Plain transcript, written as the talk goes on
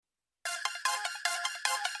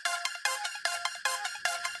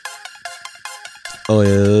Oh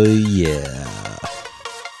yeah.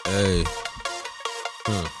 Hey.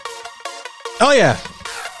 Oh yeah.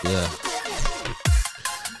 Yeah.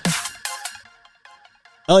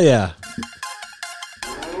 Oh yeah.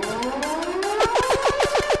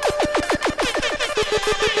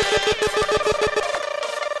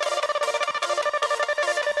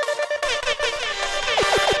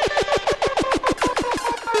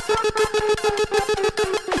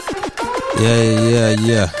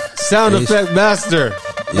 Yeah. Sound effect master.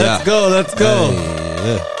 Let's go.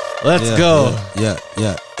 Hey, Let's go. Yeah.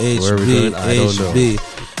 Where are we going? I don't know.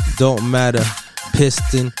 HB. Don't matter.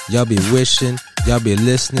 Piston. Y'all be wishing. Y'all be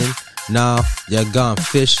listening. Now y'all gone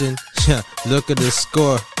fishing. Look at the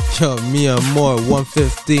score. Yo, me and more.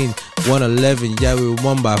 115, 111. Yeah, we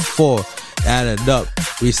won by 4. Add it up.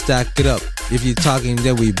 We stack it up. If you talking,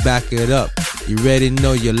 then we back it up. You already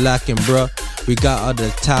know you're lacking, bruh. We got all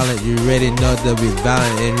the talent, you already know that we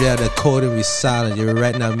violent. And yeah, the code and we silent. You're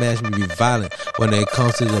right now, man, should be violent. When it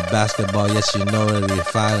comes to the basketball, yes, you know that we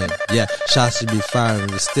violent. Yeah, shots should be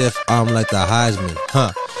firing with stiff arm like the Heisman,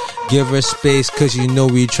 Give her space, cause you know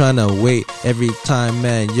we tryna wait every time,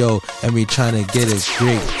 man, yo. And we tryna get it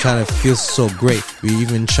great, tryna feel so great. We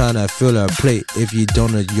even tryna fill our plate. If you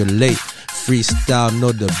don't know, you're late. Freestyle,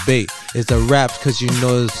 no debate. It's a rap, cause you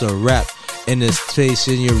know it's a rap. In this space,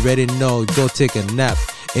 and you already know, go take a nap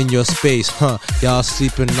in your space, Y'all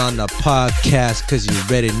sleeping on the podcast, cause you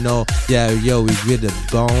already know, yeah, yo, we get it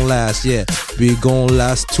gon' last, yeah. We gon'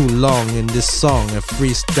 last too long in this song. And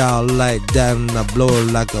freestyle like that, and I blow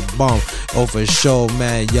it like a bomb. Oh, for sure,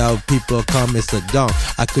 man, y'all people call me Saddam.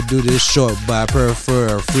 I could do this short, but I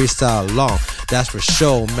prefer a freestyle long. That's for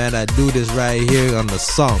sure, man, I do this right here on the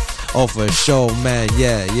song. Oh, for sure, man,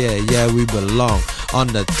 yeah, we belong on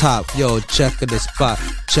the top. Yo, check the spot,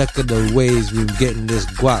 check the ways we getting this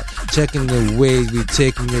guap, checking the ways we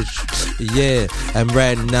taking it, yeah. And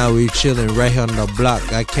right now we chilling right here on the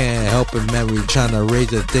block. I can't help it, man, we trying to raise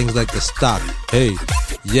the things like the stock. Hey,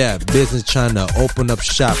 yeah, business trying to open up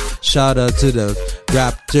shop. Shout out to the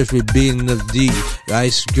Raptors for beating the D.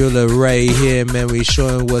 Ice Griller right here, man, we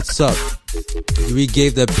showing what's up. We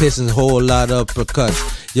gave the Pistons whole lot of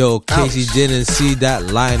uppercuts. Yo, Casey didn't see that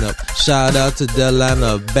lineup. Shout out to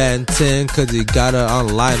Dalano Banton, cause he got her on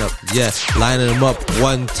lineup. Yeah, lining them up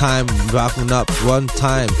one time, dropping up one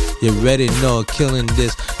time. You already know, killing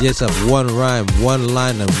this. Yes, of one rhyme, one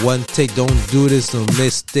line, and one take. Don't do this, no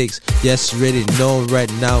mistakes. Yes, you already know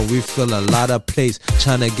right now. We feel a lot of plays,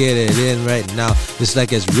 trying to get it in right now. It's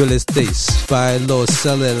like it's real estate. Buy low,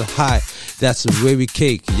 sell it high. That's the way we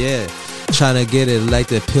cake, yeah. Trying to get it like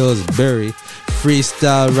the Pillsbury.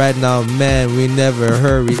 Freestyle right now, man, we never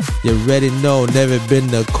hurry. You already know, never been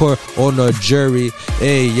to court or no jury.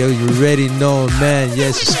 Hey, yo, you already know, man,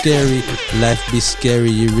 yes, it's scary. Life be scary,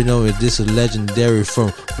 you know this is legendary.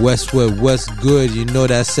 From Westwood, what's good, you know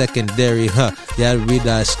that secondary, Yeah, we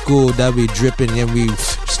that school, that we dripping and we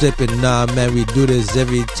slipping. Nah, man, we do this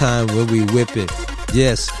every time when we whip it.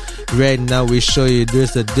 Yes, right now we show you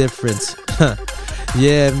there's a difference,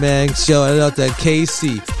 Yeah, man, shout out to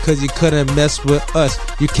Casey, cause you couldn't mess with us.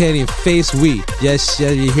 You can't even face we. Yes,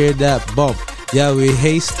 yeah, you hear that bump. Yeah, we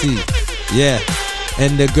hasty. Yeah,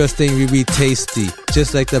 and the good thing we be tasty,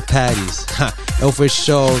 just like the patties. Oh, for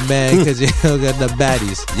sure, man, cause you got the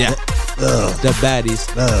baddies. Yeah, the baddies.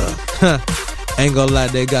 Ain't gonna lie,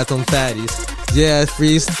 they got them fatties. Yeah,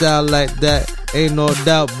 freestyle like that. Ain't no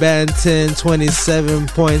doubt, Banton, 27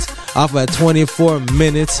 points off of 24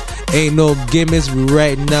 minutes. Ain't no gimmicks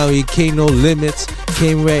right now, he can't no limits.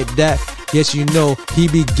 Came right that, yes you know, he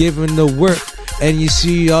be giving the work. And you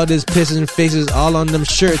see all these piston faces all on them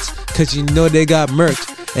shirts, cause you know they got murked.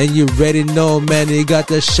 And you already know, man, they got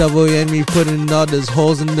the shovel and we putting all these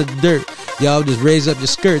holes in the dirt. Y'all just raise up your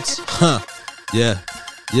skirts, yeah,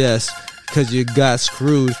 yes, cause you got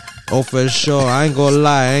screwed. Oh, for sure, I ain't gonna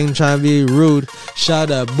lie, I ain't trying to be rude. Shout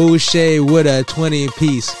out Boucher with a 20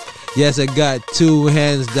 piece. Yes, I got 2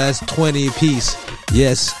 hands, that's 20 piece.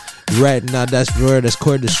 Yes, right now that's where that's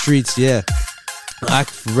called the streets, yeah.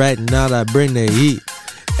 Right now I bring the heat.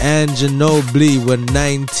 And Ginobili with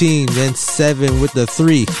 19 and 7 with the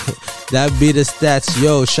 3. That be the stats,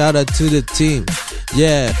 yo, shout out to the team.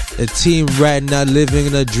 Yeah, the team right now living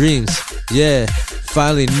in the dreams. Yeah,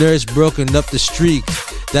 finally Nurse broken up the streak.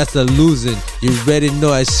 That's the losing. You already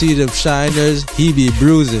know, I see the shiners, he be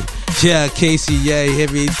bruising. Yeah, Casey, yeah,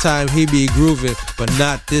 every time he be grooving. But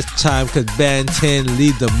not this time, cause Banton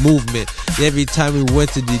lead the movement. Every time we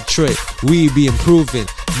went to Detroit, we be improving.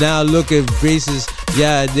 Now look at races,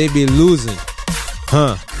 yeah, they be losing.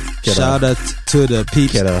 Shout out to the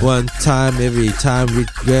peeps. One time, every time we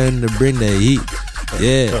going to bring the heat.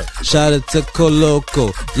 Yeah, shout out to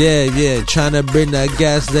Coloco. Yeah, trying to bring that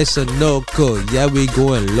gas like Sunoco. Yeah, we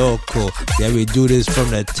going local. Yeah, we do this from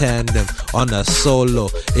the tandem on a solo.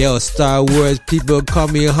 Yo, Star Wars, people call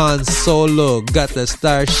me Han Solo. Got the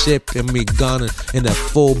starship and we gone in a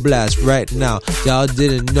full blast right now. Y'all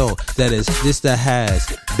didn't know that it's this that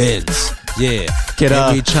has bins. Yeah,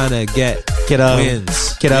 we trying to get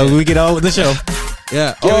wins. We get on with the show.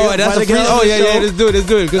 Yeah. Oh, that's a free. Oh, yeah. Let's do it. Let's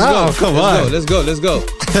go. Come on. Let's go.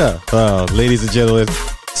 Ladies and gentlemen.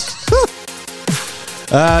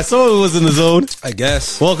 Someone was in the zone. I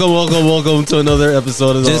guess. Welcome to another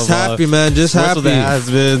episode of Just happy, man. Just happy. The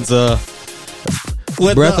has-beens.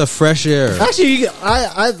 Breath of fresh air. Actually,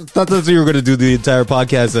 I thought that you were going to do the entire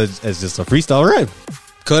podcast as just a freestyle rhyme.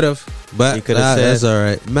 Could have, but you could have said, that's all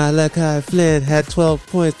right. Malachi Flynn had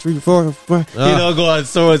 12.34. Go on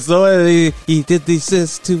so and so. And he did the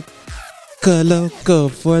assist to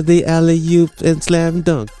Coloco for the alley-oop and slam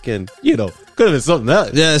dunk. And, could have been something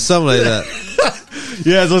else. Yeah, something like that.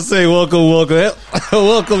 Yeah, so say welcome.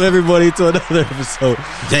 Welcome, everybody, to another episode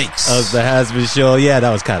Thanks. of the Has-Been Show. Yeah,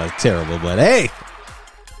 that was kind of terrible, but hey.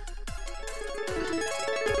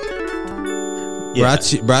 Yeah.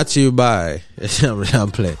 Brought to you by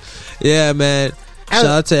I'm playing. Yeah, man. Shout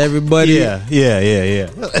out to everybody. Yeah.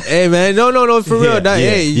 Hey, man. No, for real.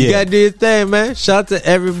 Hey, you gotta do your thing, man. Shout out to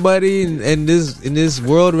everybody in this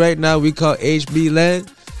world right now we call HB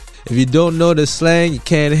land. If you don't know the slang, you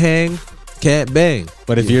can't hang, can't bang.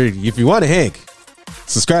 But if you want to hang,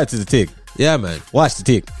 subscribe to the Ting. Yeah, man. Watch the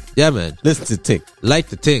Ting. Yeah, man. Listen to the Ting. Like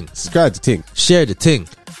the Ting. Subscribe to the Ting. Share the Ting.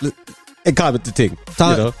 And comment the Ting.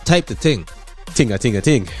 Type the Ting. Ting.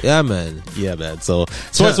 Yeah, man. So,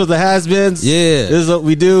 Sports with the Has-Beens. Yeah. This is what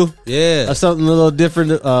we do. Yeah. Something a little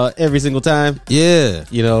different every single time. Yeah.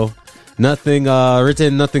 Nothing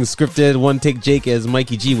written, nothing scripted. One take Jake, as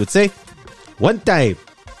Mikey G would say. One time.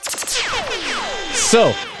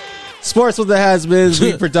 So, Sports with the Has-Beens.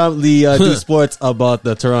 We predominantly do sports about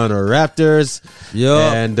the Toronto Raptors.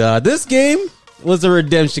 Yeah. And this game was a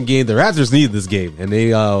redemption game. The Raptors needed this game. And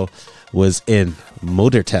they was in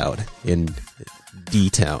Motortown in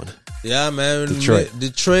D-Town. Yeah, man.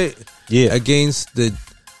 Detroit. Yeah. Against the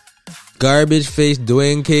garbage face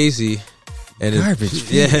Dwayne Casey. And garbage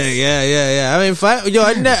face. Yeah. I mean,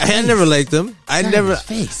 I never liked him. I never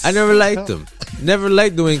liked him. Never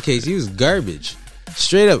liked Dwayne Casey. He was garbage.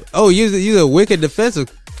 Straight up. Oh, you're a wicked defensive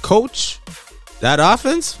coach. That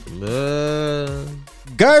offense?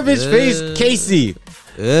 Garbage face Casey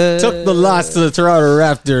took the loss to the Toronto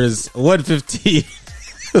Raptors 115.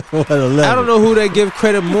 111. I don't know who they give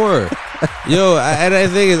credit more. And I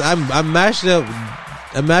think I'm mashed up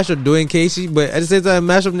Dwayne Casey, but at the same time I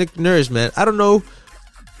mashed up Nick Nurse, man. I don't know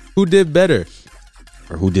who did better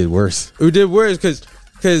or who did worse. Because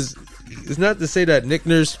it's not to say that Nick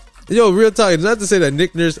Nurse, real talk, it's not to say that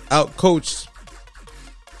Nick Nurse outcoached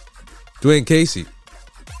Dwayne Casey.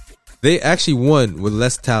 They actually won with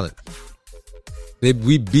less talent.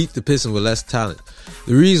 We beat the Pistons with less talent.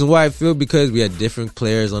 The reason why I feel because we had different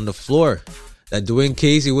players on the floor that Dwayne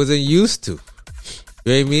Casey wasn't used to. You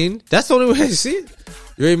know what I mean? That's the only way I see it.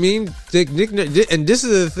 You know what I mean? Nick Nurse, and this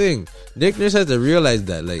is the thing. Nick Nurse has to realize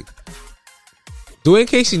that, Dwayne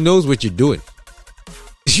Casey knows what you're doing.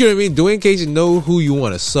 You know what I mean? Dwayne Casey knows who you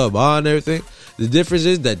want to sub on and everything. The difference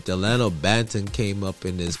is that Dalano Banton came up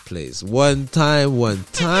in this place. One time.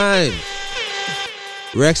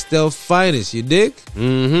 Rexdale finest, you dig?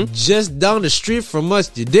 Mm-hmm. Just down the street from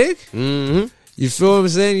us, you dig? Mm-hmm. You feel what I'm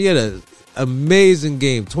saying? He had an amazing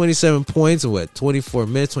game. 27 points in 24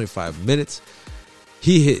 minutes, 25 minutes.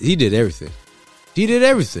 He did everything.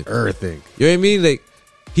 Everything. You know what I mean?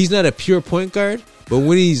 He's not a pure point guard, but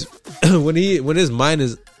when when his mind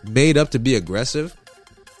is made up to be aggressive,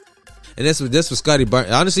 and that's what Scotty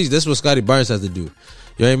Barnes. Honestly, that's what Scotty Barnes has to do. You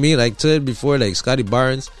know what I mean? Like I said before, Scotty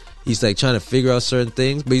Barnes, he's trying to figure out certain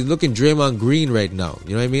things, but he's looking Draymond Green right now.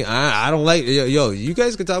 You know what I mean? I don't like you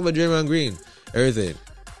guys can talk about Draymond Green, everything.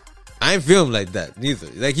 I ain't feel him like that neither.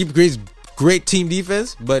 He creates great team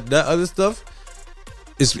defense, but that other stuff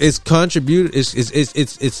is contribute.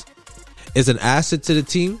 It's an asset to the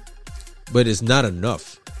team, but it's not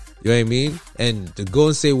enough. You know what I mean? And the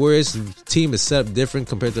Golden State Warriors team is set up different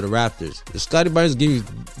compared to the Raptors. If Scotty Barnes give you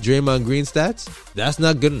Draymond Green stats, that's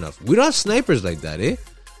not good enough. We don't have snipers like that,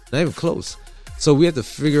 Not even close. So we have to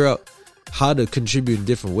figure out how to contribute in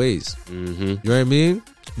different ways. Mm-hmm. You know what I mean?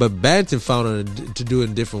 But Banton found to do it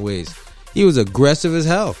in different ways. He was aggressive as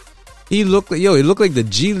hell. He looked like the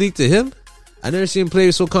G League to him. I never seen him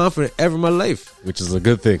play so confident ever in my life. Which is a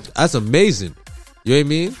good thing. That's amazing. You know what I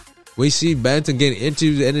mean? We see Banton getting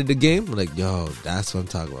into the end of the game. I'm like, yo, that's what I'm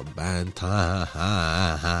talking about.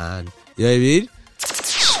 Banton. You know what I mean?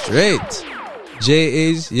 Straight.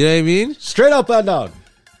 J.H., you know what I mean? Straight up and down.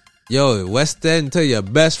 Yo, West End to your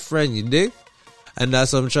best friend, you dig? And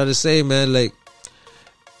that's what I'm trying to say, man. Like,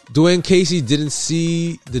 Dwayne Casey didn't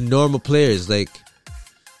see the normal players. Like,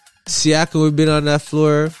 Siakam would have been on that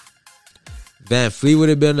floor. Van Fleet would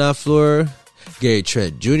have been on that floor. Gary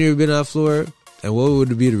Trent Jr. would have been on that floor. And what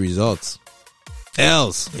would be the results?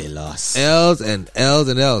 L's. They lost. L's and L's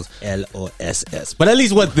and L's. LOSS. But at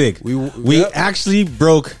least one thing. We yep. actually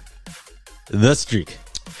broke the streak.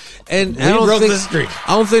 And we broke the streak.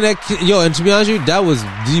 I don't think that... Yo, and to be honest with you, that was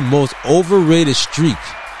the most overrated streak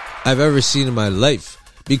I've ever seen in my life.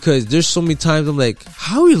 Because there's so many times I'm like,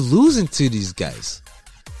 how are we losing to these guys?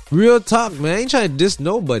 Real talk, man. I ain't trying to diss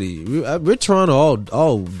nobody. We're Toronto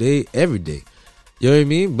all day, every day. You know what I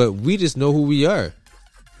mean? But we just know who we are.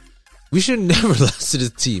 We should never lost to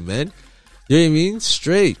this team, man. You know what I mean?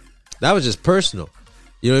 Straight. That was just personal.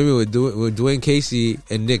 You know what I mean? With Dwayne Casey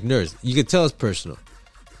and Nick Nurse. You could tell it's personal.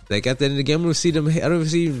 Like at the end of the game, I don't see them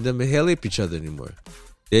hail up each other anymore.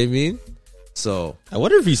 You know what I mean? So I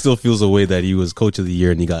wonder if he still feels a way that he was coach of the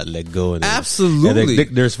year and he got let go. And absolutely. And then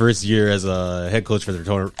Nick Nurse's first year as a head coach for the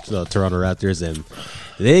Toronto Raptors, and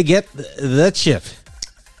they get the chip.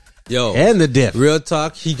 Yo, and the dip. Real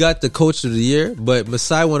talk, he got the coach of the year, but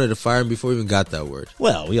Masai wanted to fire him before he even got that word.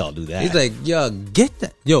 Well, we all do that. He's like, yo, get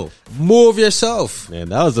that. Yo, move yourself. Man,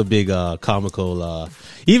 that was a big comical.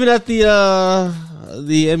 Even at the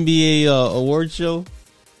NBA award show,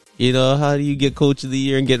 you know, how do you get coach of the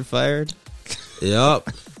year and get fired? Yup.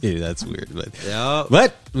 Yeah, that's weird.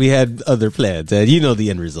 But we had other plans, and you know the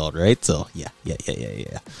end result, right? So, yeah.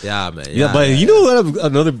 Yeah, man. You know what?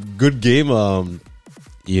 Another good game,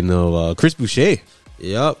 Chris Boucher.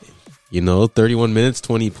 Yep. 31 minutes,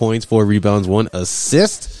 20 points, 4 rebounds, 1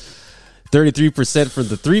 assist, 33% for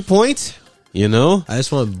the 3-point. I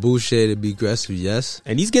just want Boucher to be aggressive, yes.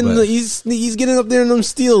 And he's getting he's getting up there in them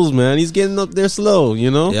steals, man. He's getting up there slow,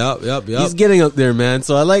 Yep. He's getting up there, man.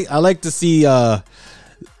 So I like to see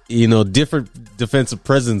different defensive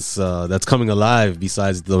presence that's coming alive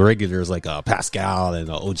besides the regulars like Pascal and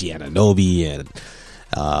OG Anunoby and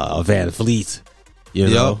Van Fleet.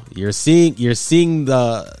 Yep. You're seeing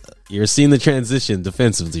the transition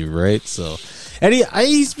defensively, right? So, and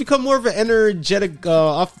he's become more of an energetic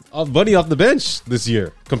bunny off the bench this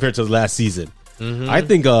year compared to last season. Mm-hmm. I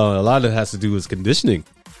think a lot of it has to do with conditioning.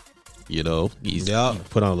 He's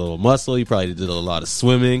put on a little muscle. He probably did a lot of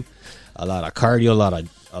swimming, a lot of cardio, a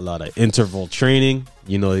lot of interval training.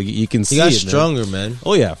 You can see he got it, stronger, man.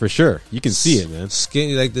 Oh yeah, for sure. You can see it, man.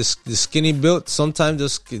 Skinny, like the skinny built. Sometimes the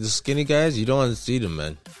skinny guys, you don't want to see them,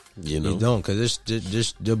 man. You don't, because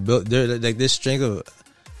they're built. They're like this strength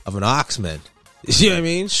of an ox, man. You see what I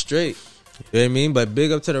mean? Straight. You know what I mean? But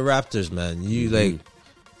big up to the Raptors, man.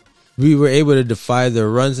 We were able to defy their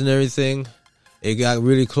runs and everything. It got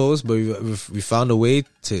really close, but we found a way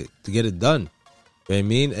to get it done. You know what I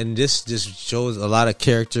mean? And this just shows a lot of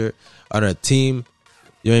character on our team.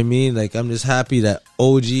 You know what I mean? Like, I'm just happy that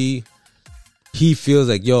OG, he feels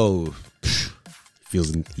like, yo,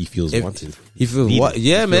 he feels wanted. He feels what?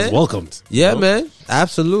 Yeah, man. Feels welcomed. Yeah, man.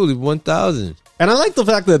 Absolutely, 1,000. And I like the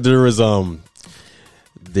fact that there's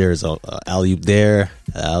a alley-oop there,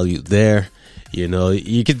 alley-oop there.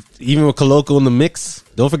 You could, even with Koloko in the mix,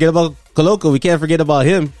 don't forget about Koloko. We can't forget about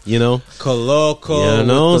him. Koloko, with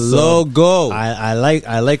the logo. I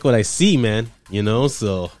like what I see, man.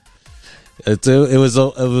 So it was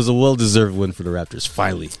a well-deserved win for the Raptors.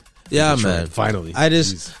 Finally, yeah, man. Finally, I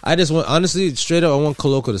just want, honestly, straight up, I want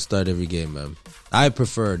Koloko to start every game, man. I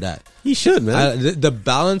prefer that. He should, man. The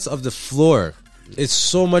balance of the floor is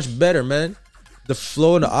so much better, man. The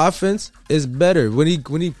flow in the offense is better. When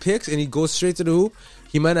he picks and he goes straight to the hoop,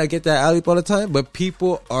 he might not get that alley all the time, but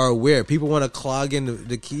people are aware. People want to clog in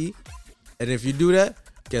the key. And if you do that,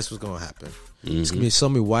 guess what's going to happen? Mm-hmm. It's going to be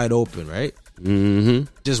somebody wide open, right?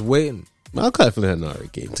 Mm-hmm. Just waiting. Mal Coughlin had an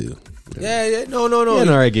alright game, too. Yeah. No. He had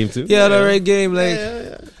an alright game, too. Yeah, an alright game.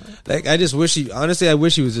 Like, I just wish I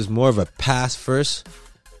wish he was just more of a pass first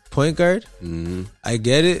point guard. Mm-hmm. I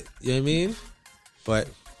get it. You know what I mean? But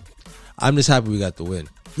I'm just happy we got the win.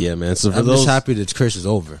 Yeah, man. So I'm just happy that curse is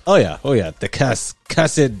over. Oh yeah. The cussed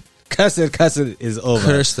is over.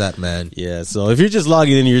 Curse that, man. Yeah. So if you're just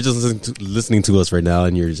logging in, you're just listening to us right now,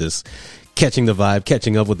 and you're just catching the vibe,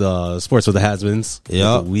 catching up with the sports with the has-beens.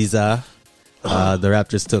 Yeah. Weezer. The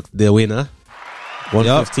Raptors took the winner,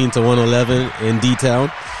 115 to 111 in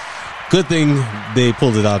D-Town. Good thing they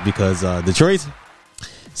pulled it off because Detroit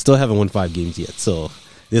still haven't won 5 games yet. So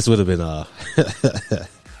this would have been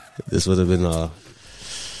This would have been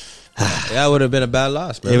Yeah, it would have been a bad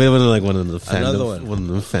loss, man. it would have been like one of the Another fandom, one. one of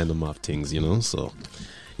the fandom off things, you know. So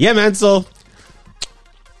yeah, man. So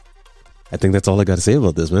I think that's all I got to say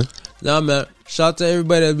about this, man. Nah, man. Shout out to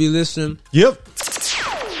everybody that be listening. Yep.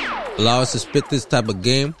 Allow us to spit this type of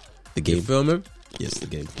game. The game. You feel me? Yes, the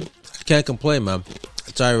game. Can't complain, man.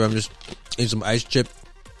 Sorry, I'm just eating some ice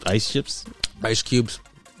Ice cubes.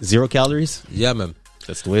 0 calories. Yeah, man.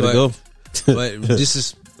 That's the way to go. But this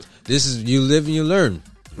is you live and you learn,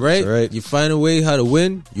 right? That's right. You find a way how to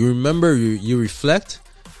win. You remember. You reflect.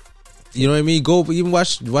 You know what I mean? Go even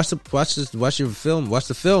watch your film. Watch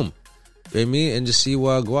the film. You know what I mean? And just see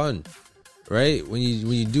what go on. Right? When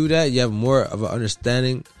you do that, you have more of an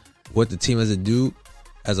understanding what the team has to do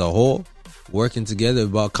as a whole, working together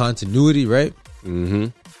about continuity, right? Mm-hmm.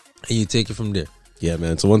 And you take it from there. Yeah,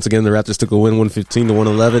 man. So once again, the Raptors took a win,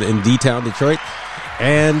 115-111 in D-Town, Detroit.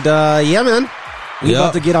 And yeah, man, we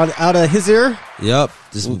about to get out of his ear. Yup.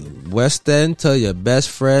 This West End, tell your best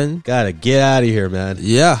friend. Gotta get out of here, man.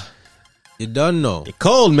 Yeah. You done know. You're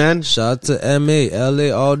cold, man. Shout out to MA,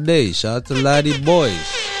 LA all day. Shout out to Laddie Boys.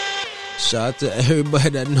 Shout out to everybody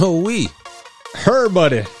that know we. Her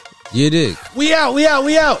buddy. You dig? We out.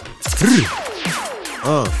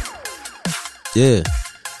 Yeah.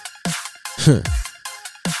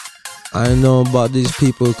 I know about these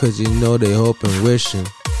people because you know they hope and wishing.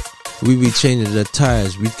 We be changing the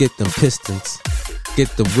tires, we get them pistons, get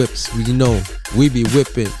the whips, we know, we be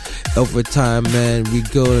whipping. Over time, man, we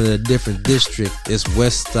go to a different district. It's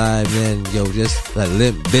West Side, man, yo, just like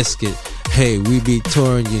Limp Biscuit. Hey, we be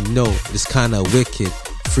touring, you know, it's kinda wicked.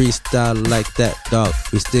 Freestyle like that, dog,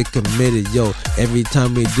 we still committed, yo. Every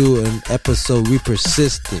time we do an episode, we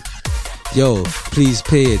persistent. Yo, please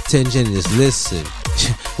pay attention and just listen.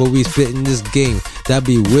 What we spit in this game, that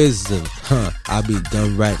be wisdom. I be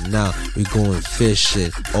done right now. We going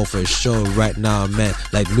fishing. Oh, for sure, right now, man.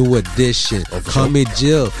 Like new edition. Call me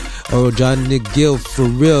Jill or Johnny Gill. For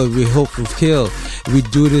real, we hope for kill. We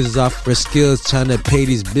do this off our skills, trying to pay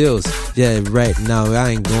these bills. Yeah, right now,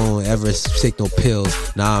 I ain't gonna ever take no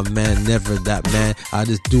pills. Nah, man, never that, man. I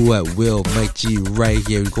just do at will. Mike G right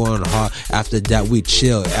here, going hard. After that, we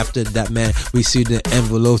chill. After that, man, we see the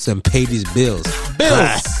envelopes and pay these bills.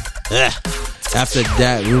 After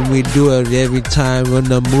that, when we do it every time on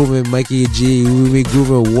the movement, Mikey G, we be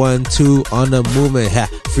grooving 1-2 on the movement.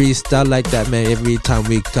 Freestyle like that, man. Every time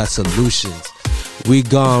we got solutions. We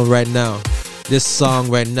gone right now. This song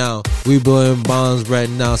right now. We blowing bombs right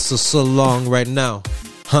now. So long right now.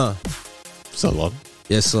 So long.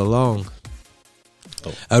 Yes, so long.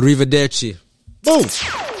 Oh. Arrivederci. Boom.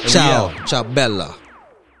 Ciao. Ciao, Bella.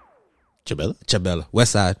 Chabella? Chabella.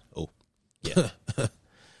 West Side. Oh. Yeah.